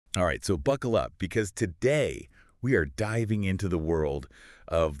All right, so buckle up because today we are diving into the world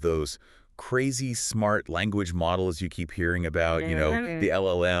of those crazy smart language models you keep hearing about, the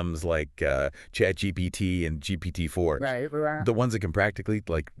LLMs like ChatGPT and GPT-4. Right. The ones that can practically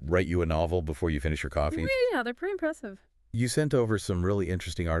like write you a novel before you finish your coffee. Yeah, they're pretty impressive. You sent over some really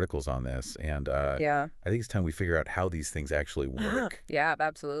interesting articles on this, and Yeah. I think it's time we figure out how these things actually work. Yeah,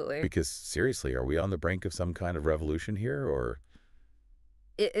 absolutely. Because seriously, are we on the brink of some kind of revolution here, or?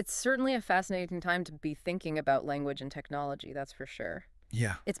 It's certainly a fascinating time to be thinking about language and technology, that's for sure.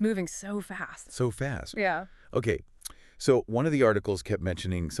 Yeah. It's moving so fast. So fast. Yeah. Okay, so one of the articles kept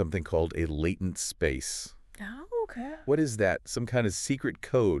mentioning something called a latent space. Oh, okay. What is that? Some kind of secret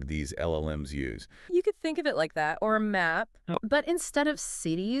code these LLMs use? You could think of it like that, or a map. But instead of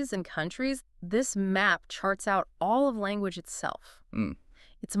cities and countries, this map charts out all of language itself. Mm.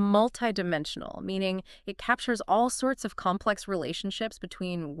 It's multidimensional, meaning it captures all sorts of complex relationships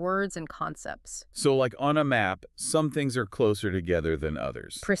between words and concepts. So like on a map, some things are closer together than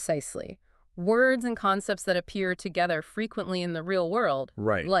others. Precisely. Words and concepts that appear together frequently in the real world,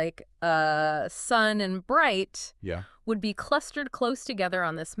 Right. like sun and bright, Yeah. would be clustered close together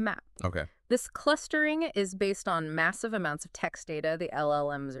on this map. Okay. This clustering is based on massive amounts of text data the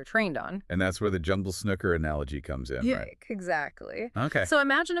LLMs are trained on. And that's where the jungle snooker analogy comes in, right? Exactly. Okay. So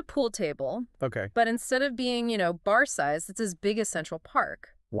imagine a pool table, Okay. but instead of being, bar-sized, it's as big as Central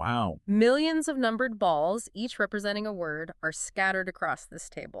Park. Wow. Millions of numbered balls, each representing a word, are scattered across this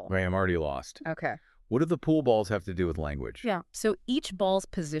table. Wait, I'm already lost. Okay. What do the pool balls have to do with language? Yeah. So each ball's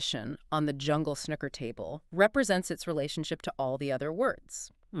position on the jungle snooker table represents its relationship to all the other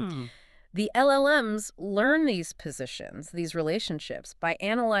words. The LLMs learn these positions, these relationships, by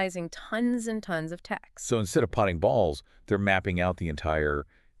analyzing tons and tons of text. So instead of potting balls, they're mapping out the entire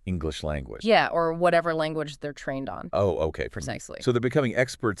English language. Yeah, or whatever language they're trained on. Oh, okay. Precisely. So they're becoming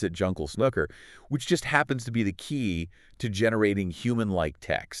experts at jungle snooker, which just happens to be the key to generating human-like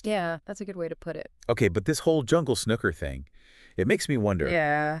text. Yeah, that's a good way to put it. Okay, but this whole jungle snooker thing, it makes me wonder.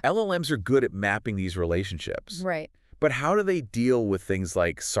 Yeah. LLMs are good at mapping these relationships. Right. But how do they deal with things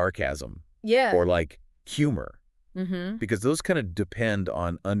like sarcasm Yeah. or like humor? Mm-hmm. Because those kind of depend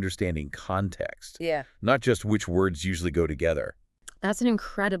on understanding context, Yeah. not just which words usually go together. That's an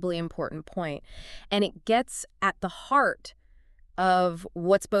incredibly important point. And it gets at the heart of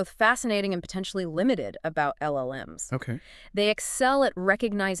what's both fascinating and potentially limited about LLMs. Okay. They excel at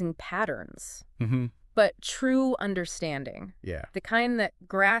recognizing patterns, Mm-hmm. but true understanding, Yeah. the kind that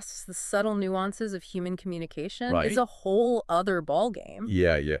grasps the subtle nuances of human communication, Right. is a whole other ballgame.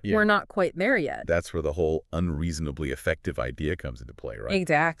 Yeah. We're not quite there yet. That's where the whole unreasonably effective idea comes into play, right?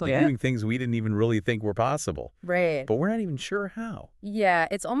 Exactly. Like doing things we didn't even really think were possible. Right. But we're not even sure how. Yeah,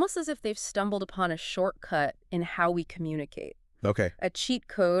 it's almost as if they've stumbled upon a shortcut in how we communicate. Okay. A cheat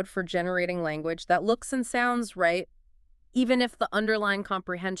code for generating language that looks and sounds right, even if the underlying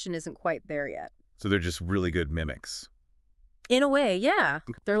comprehension isn't quite there yet. So they're just really good mimics. In a way, yeah.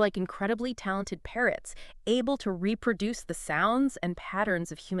 They're like incredibly talented parrots, able to reproduce the sounds and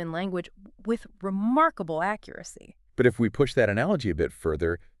patterns of human language with remarkable accuracy. But if we push that analogy a bit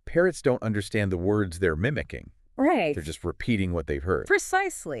further, parrots don't understand the words they're mimicking. Right. They're just repeating what they've heard.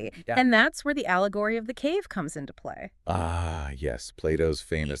 Precisely. Yeah. And that's where the allegory of the cave comes into play. Ah, yes. Plato's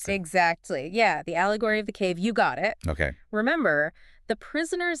famous. Exactly. Yeah, the allegory of the cave, you got it. Okay. Remember, the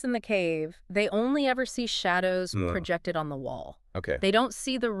prisoners in the cave, they only ever see shadows projected on the wall. Okay. They don't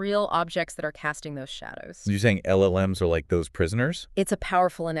see the real objects that are casting those shadows. You're saying LLMs are like those prisoners? It's a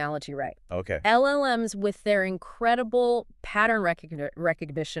powerful analogy, right? Okay. LLMs, with their incredible pattern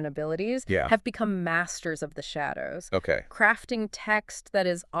recognition abilities, Yeah. have become masters of the shadows, Okay. crafting text that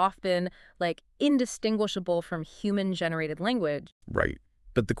is often, like, indistinguishable from human-generated language. Right.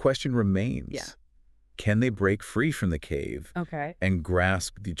 But the question remains. Yeah. Can they break free from the cave Okay. and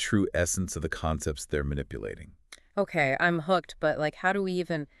grasp the true essence of the concepts they're manipulating? Okay, I'm hooked, but, like, how do we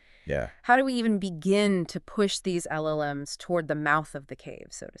even begin to push these LLMs toward the mouth of the cave,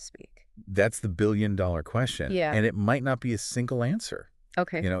 so to speak? That's the billion-dollar question. Yeah. And it might not be a single answer.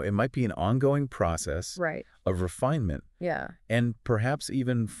 Okay. It might be an ongoing process Right. of refinement Yeah. and perhaps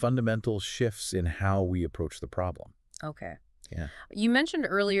even fundamental shifts in how we approach the problem. Okay. Yeah. You mentioned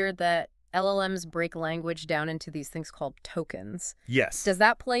earlier that LLMs break language down into these things called tokens. Yes. Does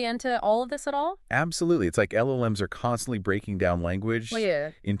that play into all of this at all? Absolutely. It's like LLMs are constantly breaking down language Well,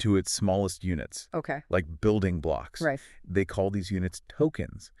 yeah. into its smallest units, Okay. like building blocks. Right. They call these units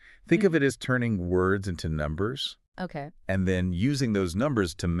tokens. Think of it as turning words into numbers. Okay. and then using those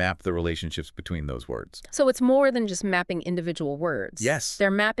numbers to map the relationships between those words. So it's more than just mapping individual words. Yes. They're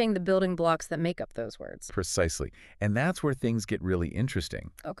mapping the building blocks that make up those words. Precisely. And that's where things get really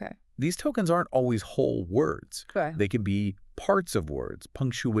interesting. Okay. These tokens aren't always whole words. Okay. They can be parts of words,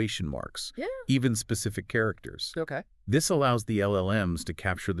 punctuation marks, Yeah. even specific characters. Okay. This allows the LLMs to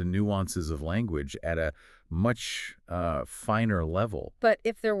capture the nuances of language at a much finer level. But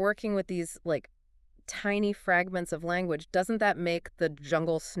if they're working with these, like, tiny fragments of language, doesn't that make the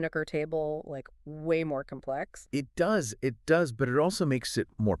jungle snooker table, like, way more complex? It does, but it also makes it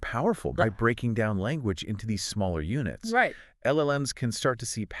more powerful by breaking down language into these smaller units. Right. LLMs can start to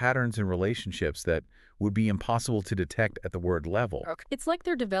see patterns and relationships that would be impossible to detect at the word level. Okay. It's like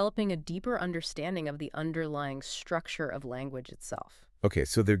they're developing a deeper understanding of the underlying structure of language itself. Okay,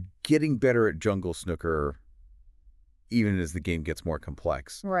 so they're getting better at jungle snooker even as the game gets more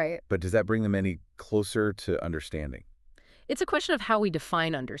complex. Right. But does that bring them any closer to understanding? It's a question of how we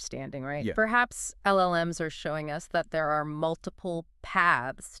define understanding, right? Yeah. Perhaps LLMs are showing us that there are multiple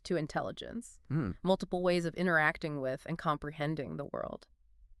paths to intelligence, multiple ways of interacting with and comprehending the world.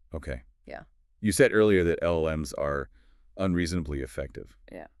 Okay. Yeah. You said earlier that LLMs are unreasonably effective.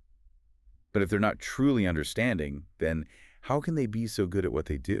 Yeah. But if they're not truly understanding, then how can they be so good at what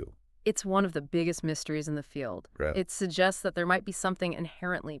they do? It's one of the biggest mysteries in the field. Right. It suggests that there might be something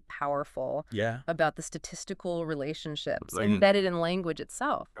inherently powerful Yeah. about the statistical relationships embedded in language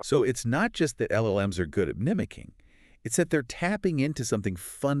itself. So it's not just that LLMs are good at mimicking. It's that they're tapping into something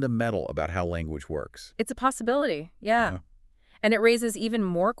fundamental about how language works. It's a possibility, yeah. And it raises even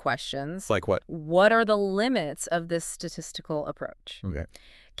more questions. Like what? What are the limits of this statistical approach? Okay.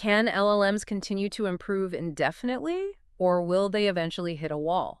 Can LLMs continue to improve indefinitely, or will they eventually hit a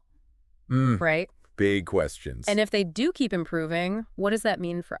wall? Right? Big questions. And if they do keep improving, what does that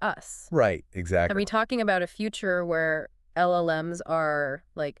mean for us? Right, Are exactly. we talking about a future where LLMs are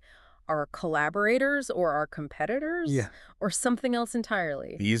like our collaborators or our competitors? Yeah. Or something else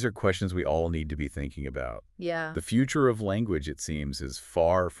entirely? These are questions we all need to be thinking about. Yeah. The future of language, it seems, is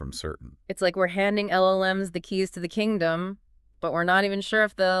far from certain. It's like we're handing LLMs the keys to the kingdom, but we're not even sure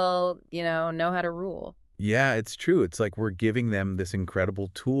if they'll, know how to rule. Yeah, it's true. It's like we're giving them this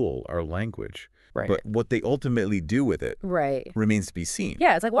incredible tool, our language. Right. But what they ultimately do with it Right. remains to be seen.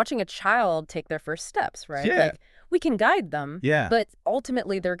 Yeah, it's like watching a child take their first steps, right? Yeah. Like, we can guide them, Yeah. but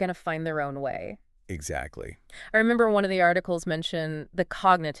ultimately they're going to find their own way. Exactly. I remember one of the articles mentioned the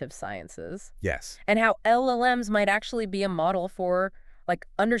cognitive sciences Yes. and how LLMs might actually be a model for, like,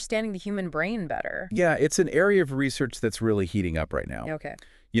 understanding the human brain better. Yeah, it's an area of research that's really heating up right now. Okay.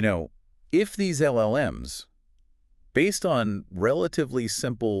 If these LLMs, based on relatively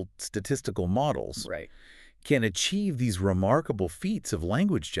simple statistical models, Right. can achieve these remarkable feats of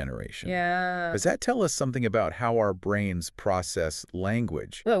language generation. Yeah. Does that tell us something about how our brains process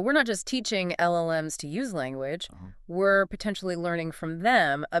language? Well, we're not just teaching LLMs to use language. We're potentially learning from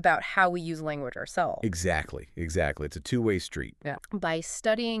them about how we use language ourselves. Exactly. It's a two-way street. Yeah. By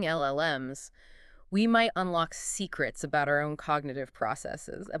studying LLMs, we might unlock secrets about our own cognitive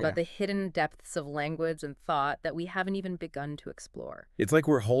processes, about the hidden depths of language and thought that we haven't even begun to explore. It's like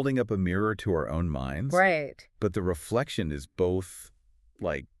we're holding up a mirror to our own minds. Right. But the reflection is both,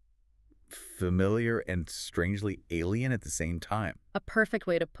 like, familiar and strangely alien at the same time. A perfect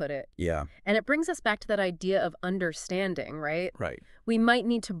way to put it. Yeah. And it brings us back to that idea of understanding, right? Right. We might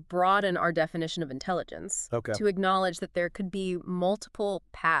need to broaden our definition of intelligence to acknowledge that there could be multiple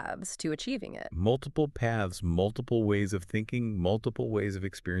paths to achieving it. Multiple paths, multiple ways of thinking, multiple ways of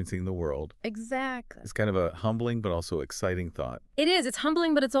experiencing the world. Exactly. It's kind of a humbling but also exciting thought. It is. It's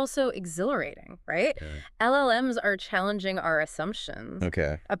humbling, but it's also exhilarating, right? Okay. LLMs are challenging our assumptions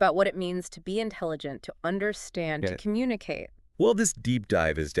about what it means to be intelligent, to understand, to communicate. Well, this deep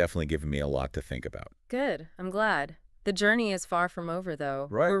dive has definitely given me a lot to think about. Good. I'm glad. The journey is far from over, though.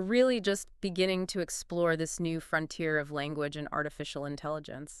 Right. We're really just beginning to explore this new frontier of language and artificial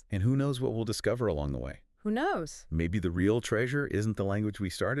intelligence. And who knows what we'll discover along the way. Who knows? Maybe the real treasure isn't the language we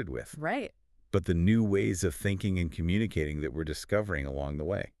started with, Right. but the new ways of thinking and communicating that we're discovering along the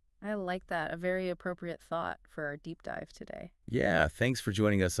way. I like that. A very appropriate thought for our deep dive today. Yeah, thanks for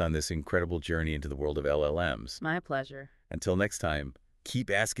joining us on this incredible journey into the world of LLMs. My pleasure. Until next time, keep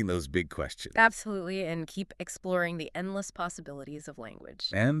asking those big questions. Absolutely, and keep exploring the endless possibilities of language.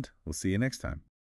 And we'll see you next time.